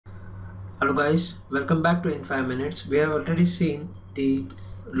Hello guys, welcome back to In 5 Minutes. We have already seen the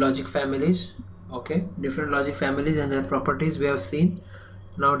logic families, okay, different logic families and their properties we have seen.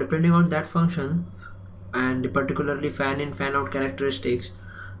 Now depending on that function and particularly fan in fan out characteristics,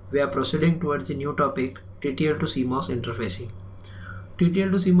 we are proceeding towards the new topic, TTL to CMOS interfacing. TTL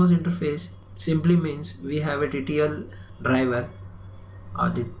to CMOS interface simply means we have a TTL driver or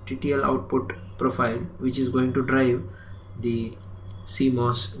the TTL output profile which is going to drive the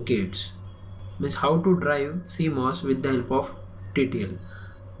CMOS gates. Means how to drive CMOS with the help of TTL.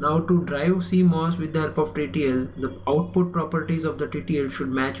 Now to drive CMOS with the help of TTL, the output properties of the TTL should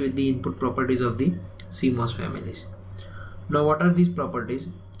match with the input properties of the CMOS families. Now what are these properties?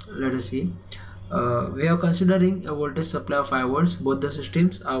 Let us see. We are considering a voltage supply of 5 volts. Both the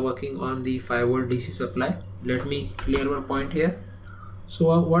systems are working on the 5 volt DC supply. Let me clear one point here.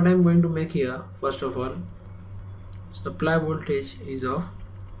 So what I am going to make here, first of all, supply voltage is of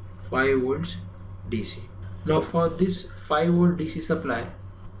 5 volts DC. Now for this 5 volt DC supply,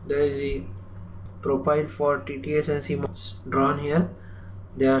 there is a profile for TTS and CMOS drawn here.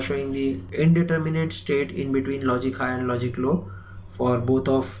 They are showing the indeterminate state in between logic high and logic low for both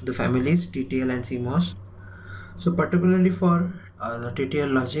of the families, TTL and CMOS. So particularly for the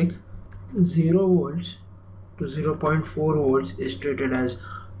TTL logic, 0 volts to 0.4 volts is treated as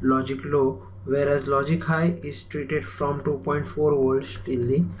logic low, whereas logic high is treated from 2.4 volts till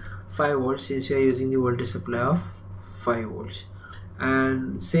the 5 volts, since we are using the voltage supply of 5 volts.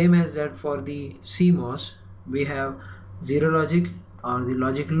 And same as that for the CMOS, we have 0 logic or the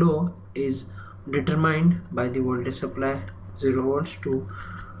logic low is determined by the voltage supply 0 volts to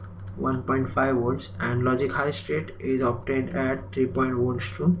 1.5 volts, and logic high state is obtained at 3.0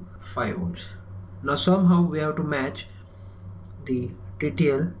 volts to 5 volts. Now somehow we have to match the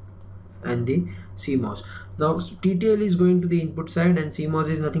TTL and the CMOS. Now TTL is going to the input side and CMOS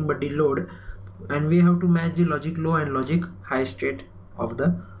is nothing but the load, and we have to match the logic low and logic high state of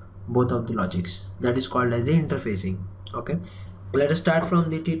the both of the logics. That is called as the interfacing. Okay, let us start from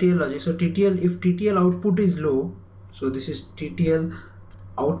the TTL logic. So TTL, if TTL output is low, so this is TTL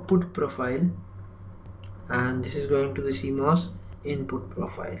output profile and this is going to the CMOS input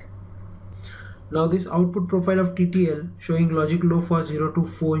profile. Now this output profile of TTL showing logic low for 0 to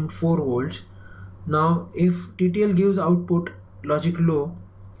 4.4 volts. Now if TTL gives output logic low,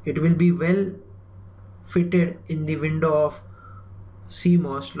 it will be well fitted in the window of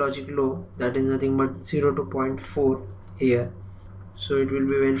CMOS logic low, that is nothing but 0 to 0.4 here. So it will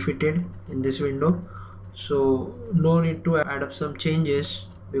be well fitted in this window. So no need to add up some changes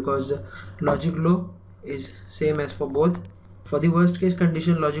because logic low is same as for both. For the worst case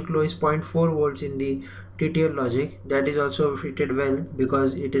condition, logic low is 0.4 volts in the TTL logic. That is also fitted well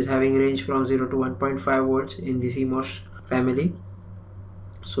because it is having range from 0 to 1.5 volts in the CMOS family.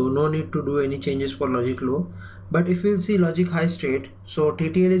 So no need to do any changes for logic low. But if you see logic high state, so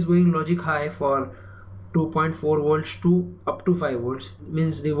TTL is going logic high for 2.4 volts to up to 5 volts.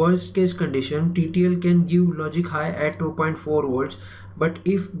 Means the worst case condition, TTL can give logic high at 2.4 volts, but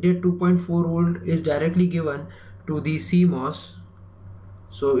if the 2.4 volt is directly given to the CMOS,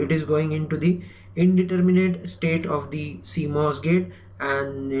 so it is going into the indeterminate state of the CMOS gate,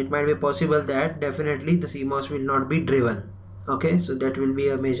 and it might be possible that definitely the CMOS will not be driven. Okay, so that will be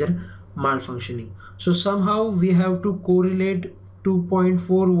a major malfunctioning. So somehow we have to correlate 2.4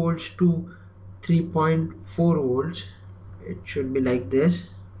 volts to 3.4 volts. It should be like this,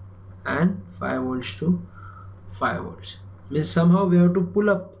 and 5 volts to 5 volts. Means somehow we have to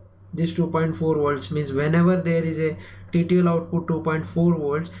pull up this 2.4 volts. Means whenever there is a TTL output 2.4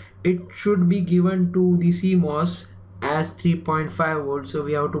 volts, it should be given to the CMOS as 3.5 volts. So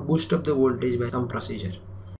we have to boost up the voltage by some procedure.